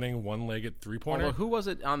a running one-legged three-pointer. Although, who was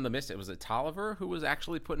it on the Mystic? Was it Tolliver who was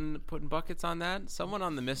actually putting buckets on that? Someone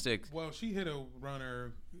on the Mystic. Well, she hit a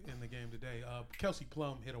runner in the game today. Kelsey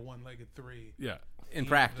Plum hit a one-legged three. Yeah, In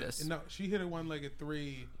practice. No, she hit a one-legged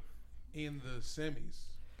three in the semis.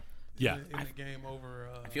 yeah. In the game over.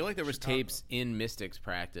 I feel like there was Chicago. tapes in Mystics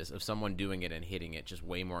practice of someone doing it and hitting it just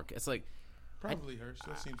way more. It's like, Probably her.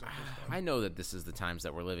 That seems like her stuff. I know that this is the times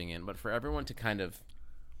that we're living in, but for everyone to kind of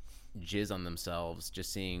jizz on themselves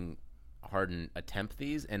just seeing Harden attempt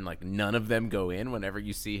these and like none of them go in whenever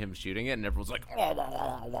you see him shooting it and everyone's like,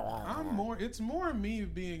 It's more me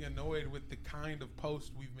being annoyed with the kind of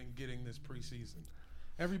post we've been getting this preseason.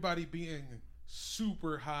 Everybody being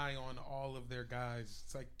super high on all of their guys.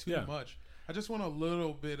 It's like too Yeah. much. I just want a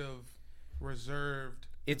little bit of reserved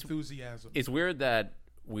enthusiasm. It's weird that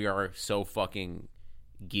we are so fucking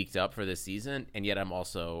geeked up for this season, and yet I'm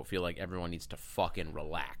also feel like everyone needs to fucking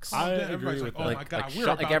relax. I Everybody's agree with like, that. oh my God, we're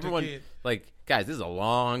shut- about everyone, to get... like, guys, this is a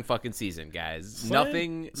long fucking season, guys. Slam-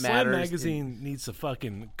 Nothing Slam matters. Magazine needs to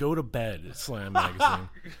fucking go to bed. Slam Magazine.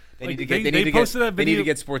 They Like, need to get. They, they need to posted get. that They need to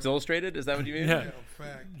video- get Sports Illustrated. Is that what you mean? Yeah. Yeah,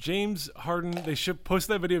 fact. James Harden, they should post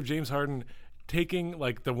that video of James Harden taking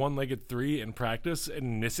like the one-legged three in practice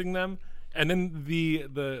and missing them, and then the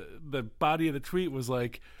body of the tweet was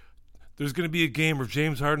like, "There's going to be a game where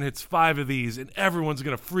James Harden hits 5 of these, and everyone's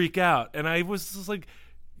going to freak out." And I was just like,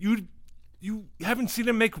 You haven't seen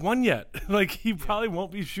him make one yet. Like, he probably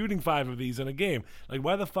won't be shooting 5 of these in a game. Like,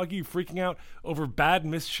 why the fuck are you freaking out over bad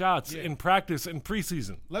missed shots in practice and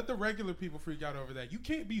preseason? Let the regular people freak out over that. You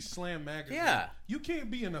can't be Slam Magazine. Yeah. You can't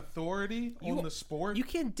be an authority on the sport. You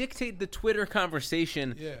can't dictate the Twitter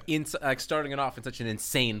conversation Yeah. in like starting it off in such an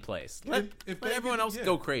insane place. Let, If let they everyone get- else yeah.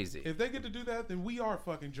 go crazy. If they get to do that, then we are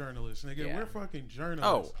fucking journalists, nigga. Yeah. We're fucking Oh,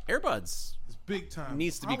 journalists. Airbuds It's big time.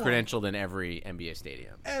 needs to be I want credentialed in every NBA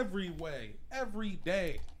stadium. every way, every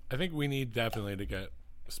day. I think we need definitely to get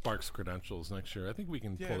Sparks credentials next year. I think we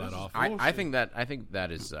can Yeah, pull this that is off. I bullshit. think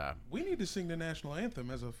that is We need to sing the national anthem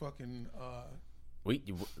as a fucking.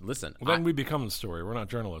 listen. Well, then we become the story. We're not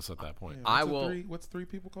journalists at that point. I what's the will- What's 3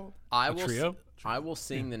 people called? I A will trio? I will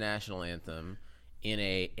sing the national anthem in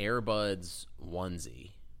a Airbuds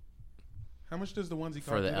onesie. How much does the onesie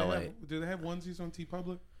For cost? the LA. Do they have onesies on T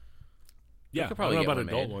Public? Yeah, could I probably don't know get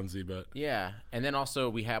about one adult made. onesie, but Yeah, and then also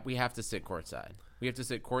we have to sit courtside. We have to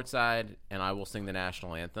sit courtside, and I will sing the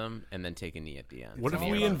national anthem and then take a knee at the end. What To if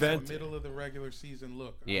me, we All about invent- the middle of the regular season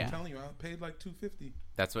look? Yeah. I'm telling you, I paid like $250.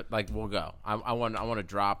 That's what like we'll go. I want to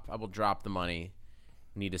drop. I will drop the money.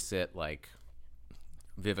 Need to sit like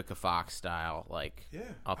Vivica Fox style, like Yeah,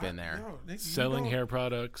 up in there. Nick, you selling know, hair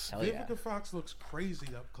products. Hell yeah. Vivica Fox looks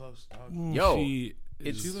crazy up close, dog. Yo, she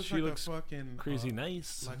it's- She is, looks she like looks a fucking crazy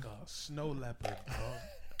nice, like a snow leopard,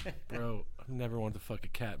 dog. bro. I've never wanted to fuck a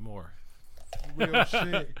cat more. Real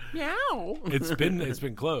shit. Meow. It's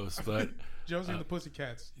been close, but Josie and the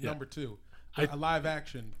Pussycats, yeah. number 2. A live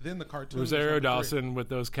action, then the cartoon. was Rosario number 3. Dawson with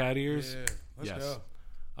those cat ears. Yeah, let's Yes.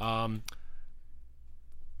 go.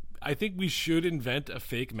 I think we should invent a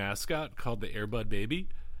fake mascot called the Airbud Baby,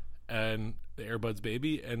 and the Airbuds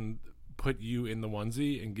Baby, and put you in the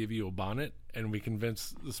onesie and give you a bonnet, and we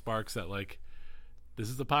convince the Sparks that like this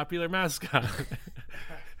is a popular mascot.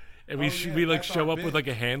 And we should yeah, we like that's show our up with bit. like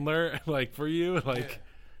a handler like for you like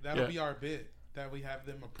That'll Yeah. be our bit that we have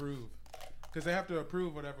them approve, because they have to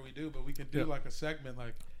approve whatever we do. But we can do Yeah. like a segment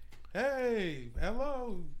like, "Hey,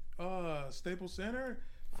 hello, Staples Center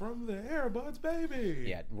from the Airbuds, baby."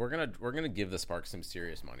 Yeah, we're gonna give the Sparks some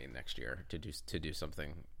serious money next year to do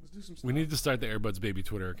something. Let's do some stuff. we need to start the Airbuds Baby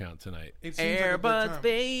Twitter account tonight. It seems like a good Airbuds, time.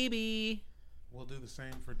 baby. We'll do the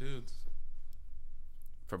same for dudes.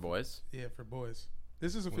 For boys. Yeah, for boys.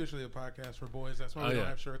 This is officially a podcast for boys. That's why Oh, we don't yeah.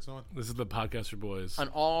 have shirts on. This is the podcast for boys. An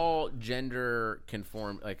all gender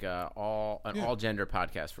conform all gender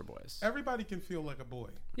podcast for boys. Everybody can feel like a boy.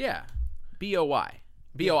 Yeah. BOI.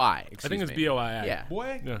 BOI. I think it's BOI. Yeah.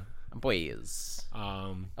 Boy? Yeah. Boys.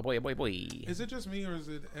 A boy, a boy, boy. Is it just me, or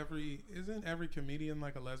isn't every comedian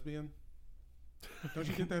like a lesbian? Don't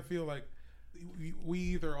you get that feel like we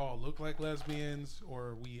either all look like lesbians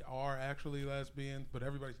or we are actually lesbians, but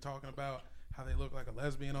everybody's talking about how they look like a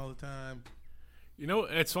lesbian all the time? You know,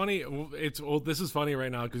 it's funny. This is funny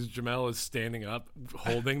right now because Jamel is standing up,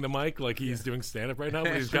 holding the mic like he's doing stand up right now,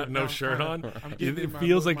 but he's got no shirt on. getting It my-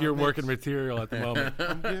 feels like my you're mix. working material at the moment.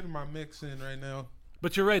 I'm getting my mix in right now.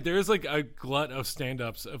 But you're right. There is like a glut of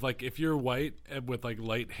stand-ups of like if you're white with like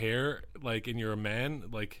light hair, like and you're a man,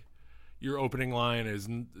 like your opening line is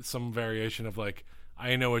some variation of like,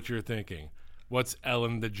 "I know what you're thinking. What's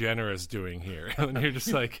Ellen DeGeneres doing here?" And you're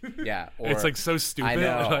just like, Yeah. Or, it's like so stupid. I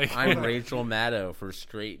know. Like, I'm Rachel Maddow for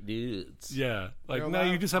straight dudes. yeah, like Yo, no,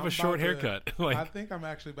 you just have I'm a short about to- haircut. I Like, think I'm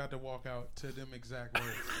actually about to walk out to them exact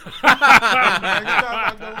words. Next time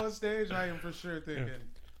I go on stage, I am for sure thinking,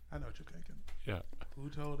 I know what you're thinking. yeah. Who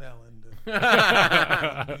told Ellen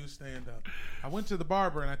to do stand up? I went to the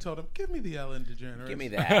barber and I told him, "Give me the Ellen DeGeneres." Give me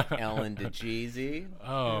that Ellen DeGeezy. You know what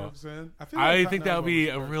Oh, I'm saying? feel I like think something that would be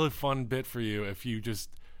else a was really fun bit for you if you just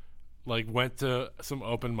like went to some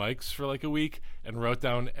open mics for like a week and wrote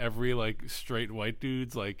down every like straight white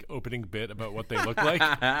dude's like opening bit about what they look like,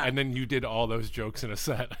 and then you did all those jokes in a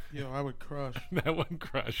set. Yo, I would crush. That would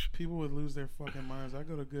crush. People would lose their fucking minds. I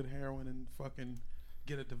go to Good Heroin and fucking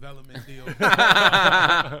get a development deal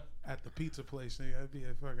at the pizza place. Nigga, that'd be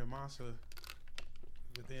a fucking monster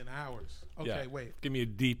within hours. Okay, Yeah. wait. Give me a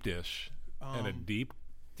deep dish and a deep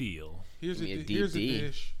deal. Here's Give me a a deep here's a D.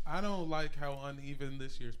 dish. I don't like how uneven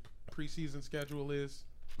this year's preseason schedule is.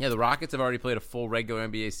 Yeah, the Rockets have already played a full regular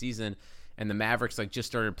NBA season, and the Mavericks like just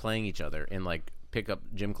started playing each other in like pickup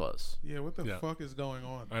gym clothes. Yeah, what the Yeah. fuck is going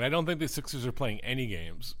on? And I don't think the Sixers are playing any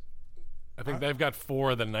games. I think they've got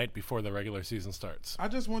 4 the night before the regular season starts. I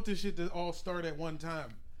just want this shit to all start at one time.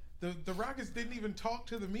 The Rockets didn't even talk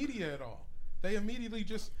to the media at all. They immediately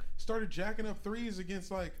just started jacking up threes against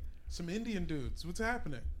like some Indian dudes. What's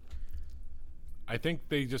happening? I think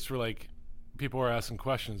they just were like, people were asking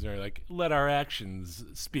questions. They're like, "Let our actions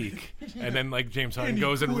speak." And then like James Harden Any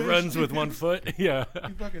goes and runs with one foot. Yeah.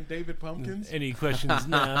 You fucking David Pumpkins. Any questions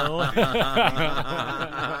now?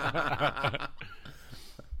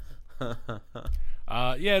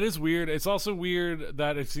 Yeah, it is weird. It's also weird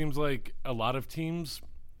that it seems like a lot of teams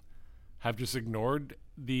have just ignored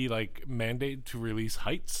the like mandate to release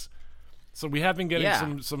heights. So we have been getting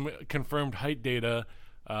Yeah. some confirmed height data,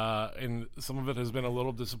 and some of it has been a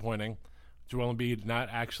little disappointing. Joel Embiid not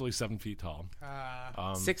actually 7 feet tall,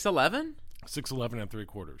 6'11"? 6'11" and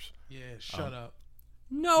 3/4. Yeah, shut up.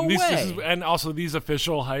 No This way. is, and also these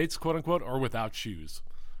official heights, quote unquote, are without shoes,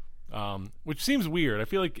 which seems weird. I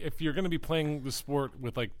feel like if you're going to be playing the sport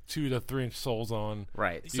with like 2 to 3 inch soles on,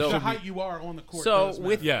 right. The So height you are on the court. so does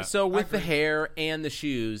with matter. Yeah. so with the agree. hair and the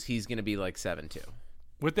shoes, he's going to be like 7'2".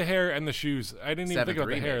 with the hair and the shoes, I didn't even think about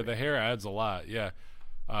the 7'3", hair. maybe. The hair adds a lot, yeah.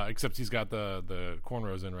 Except he's got the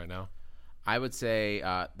cornrows in right now. I would say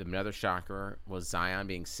the another shocker was Zion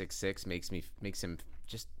being 6'6" makes him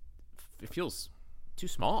just it feels too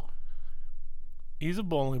small. He's a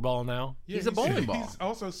bowling ball now. Yeah, he's a bowling ball. He's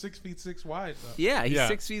also 6'6" wide. Though. Yeah, he's Yeah.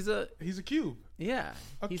 6 feet. He's a cube. Yeah,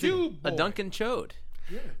 A he's cube a boy. Duncan Chode.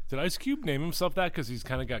 Yeah. Did Ice Cube name himself that because he's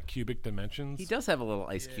kind of got cubic dimensions? He does have a little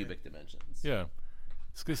ice cubic dimensions. Yeah.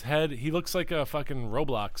 His head, he looks like a fucking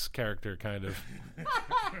Roblox character, kind of.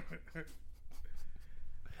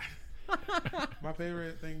 My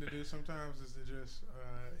favorite thing to do sometimes is to just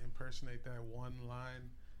impersonate that one line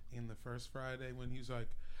in the first Friday when he's like,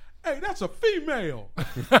 "Hey, that's a female."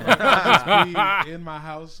 Just be in my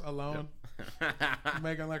house alone,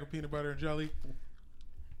 making like a peanut butter and jelly.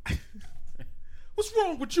 What's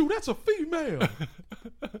wrong with you? That's a female.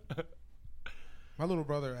 My little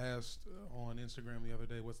brother asked on Instagram the other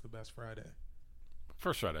day, "What's the best Friday?"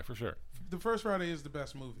 First Friday, for sure. The first Friday is the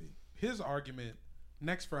best movie. His argument,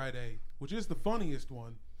 next Friday, which is the funniest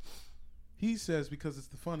one, He says because it's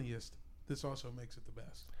the funniest, this also makes it the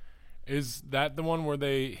best. Is that the one where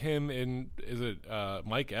him and is it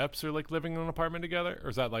Mike Epps are like living in an apartment together, or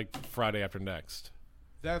is that like Friday After Next?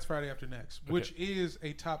 That's Friday After Next, Okay. which is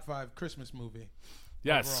a top 5 Christmas movie.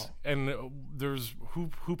 Yes, overall. and there's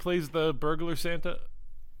who plays the burglar Santa?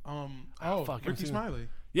 Fuck, Ricky Smiley,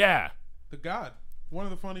 Yeah, the God, one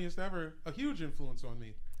of the funniest ever, a huge influence on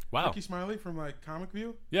me. wow, Ricky Smiley from like Comic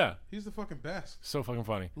View, yeah, he's the fucking best. so fucking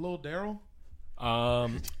funny. Lil Daryl,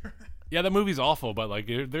 Yeah, that movie's awful, but like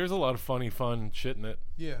there's a lot of fun shit in it.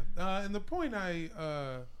 yeah. And the point I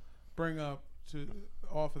bring up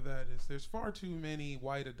off of that is there's far too many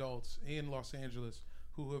white adults in Los Angeles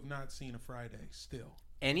who have not seen a Friday still.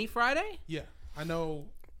 Any Friday? Yeah, I know.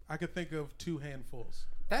 I could think of 2 handfuls.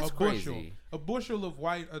 That's a crazy. bushel of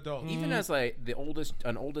white adults. Even as like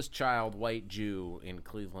an oldest child white Jew in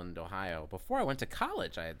Cleveland, Ohio, before I went to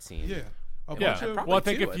college, I had seen. Yeah. A Yeah, bunch of, probably well, I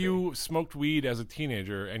think two, if you smoked weed as a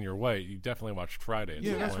teenager and you're white, you definitely watched Friday. at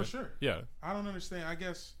yeah, some that's for point. sure. Yeah, I don't understand. I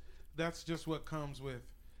guess that's just what comes with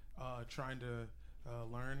trying to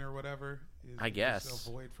learn or whatever. I guess. Just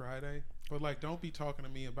avoid Friday. But like, don't be talking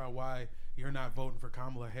to me about why you're not voting for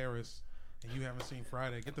Kamala Harris and you haven't seen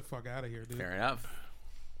Friday. Get the fuck out of here, dude. Fair enough.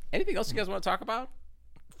 Anything else you guys want to talk about?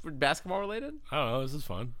 For basketball related? I don't know. This is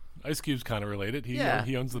fun. Ice Cube's kind of related. He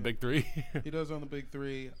owns the big 3. He does on the Big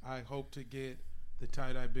 3. I hope to get the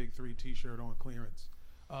tie-dye Big 3 t-shirt on clearance.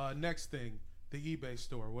 Next thing, the eBay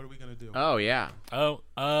store. What are we going to do? Oh yeah.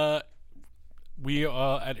 We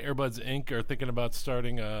at Airbuds Inc. are thinking about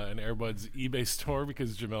starting an Airbuds eBay store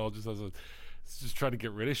because Jamel just trying to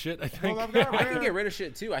get rid of shit. I think. Well, I've got I can get rid of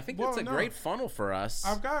shit too. I think Well, that's a no. great funnel for us.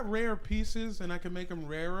 I've got rare pieces and I can make them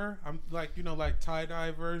rarer. I'm like, like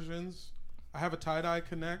tie-dye versions. I have a tie-dye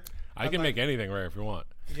Connect. I can make anything rare if you want.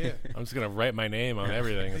 Yeah. I'm just gonna write my name on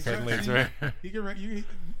everything. And suddenly it's rare.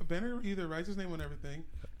 Benner either writes his name on everything,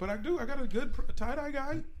 but I got a good tie-dye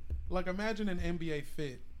guy. Like, imagine an NBA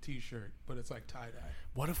Fit t-shirt, but it's like tie-dye.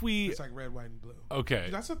 What if we? It's like red, white, and blue. Okay,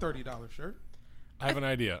 That's a $30 shirt. I have an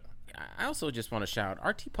idea. I also just want to shout,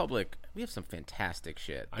 RT Public, we have some fantastic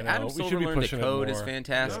shit. I The know, Adam we should Silver be Learned the pushing it Code is more.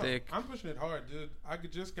 fantastic. No, I'm pushing it hard, dude. I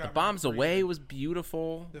just got The Bombs my free- Away was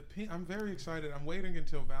beautiful. I'm very excited. I'm waiting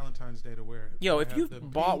until Valentine's Day to wear it. Yo, I if have you've the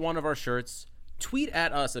bought pink- one of our shirts, tweet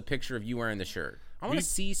at us a picture of you wearing the shirt. I want to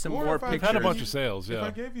see some Or more if I- We've pictures. had a bunch of sales. If I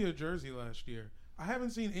Yeah. gave you a jersey last year, I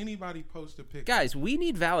haven't seen anybody post a picture. Guys, we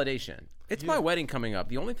need validation. It's my Yeah. wedding coming up.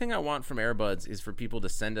 The only thing I want from Airbuds is for people to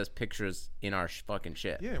send us pictures in our fucking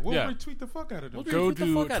shit. Yeah, we'll Yeah. retweet the fuck out of them. We'll do- Go Tweet the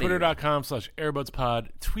to fuck outta here. twitter.com/AirbudsPod.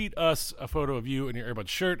 Tweet us a photo of you in your Airbuds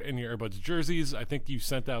shirt and your Airbuds jerseys. I think you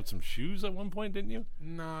sent out some shoes at one point, didn't you?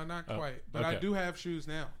 Nah, not quite. But I okay. do have shoes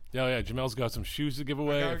now. Yeah. Jamel's got some shoes to give I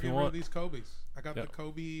away gotta if get you rid of want. these Kobe's. I got Yeah. the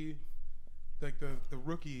Kobe, like the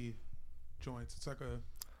rookie joints. It's like a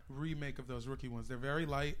remake of those rookie ones. They're very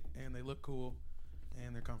light and they look cool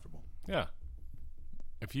and they're comfortable. Yeah.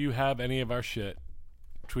 If you have any of our shit,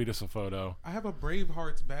 tweet us a photo. I have a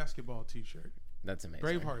Bravehearts basketball T-shirt. That's amazing.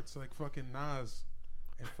 Bravehearts, like fucking Nas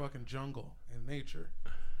and fucking Jungle and Nature.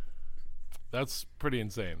 That's pretty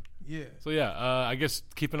insane. Yeah. So yeah, I guess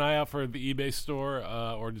keep an eye out for the eBay store,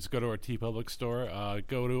 or just go to our TeePublic store.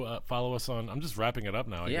 Go to follow us on. I'm just wrapping it up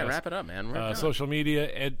now. I Yeah, guess. wrap it up, man. Wrap it up. Social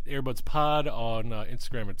media, Airbuds Pod on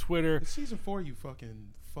Instagram and Twitter. It's season 4, you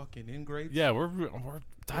fucking ingrates. Yeah, we're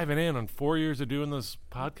diving in on 4 years of doing this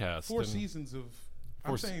podcast. 4 and- seasons of.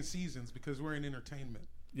 Four I'm se- saying seasons because we're in entertainment.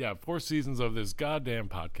 Yeah, 4 seasons of this goddamn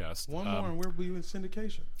podcast. One more and we'll be in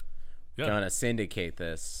syndication. Yeah. Gonna syndicate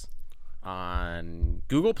this on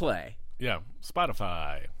Google Play. Yeah,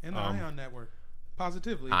 Spotify. And the Ion Network.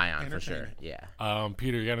 Positively. Ion for sure. entertaining. Yeah.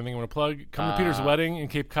 Peter, you got anything you want to plug? Come to Peter's wedding in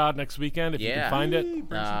Cape Cod next weekend if you yeah. can find it. Hey,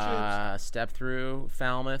 bring some chips. Step through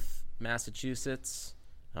Falmouth, Massachusetts.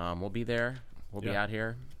 We'll be there. We'll be Yeah. out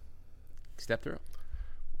here. Step through.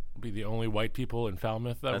 Be the only white people in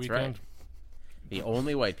Falmouth that That's weekend. right. The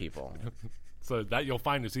only white people. So that you'll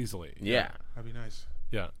find us easily. Yeah. That'd be nice.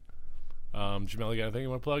 Yeah. Jamel, you got anything you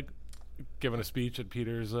want to plug? Giving a speech at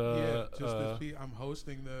Peter's. Yeah, just this week, I'm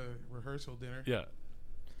hosting the rehearsal dinner. Yeah.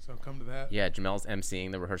 So come to that. Yeah, Jamel's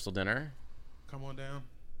emceeing the rehearsal dinner. Come on down.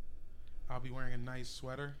 I'll be wearing a nice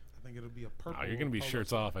sweater. I think it'll be a purple. Oh, you're gonna be polo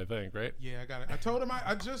shirts shirt. off, I think, right? Yeah, I got it. I told him.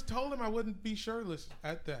 I just told him I wouldn't be shirtless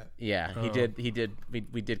at that. Yeah, he did. He did.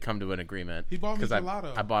 We did come to an agreement. He bought me 'Cause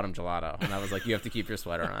gelato. I bought him gelato, and I was like, "You have to keep your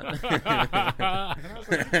sweater on." And I was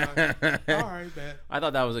like, all right, bet. I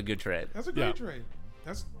thought that was a good trade. That's a great trade.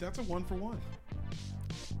 That's a 1-for-1.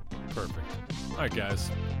 Perfect. All right, guys.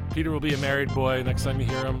 Peter will be a married boy next time you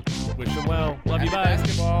hear him. Wish him well. Love you. Bye.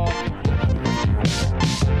 Basketball.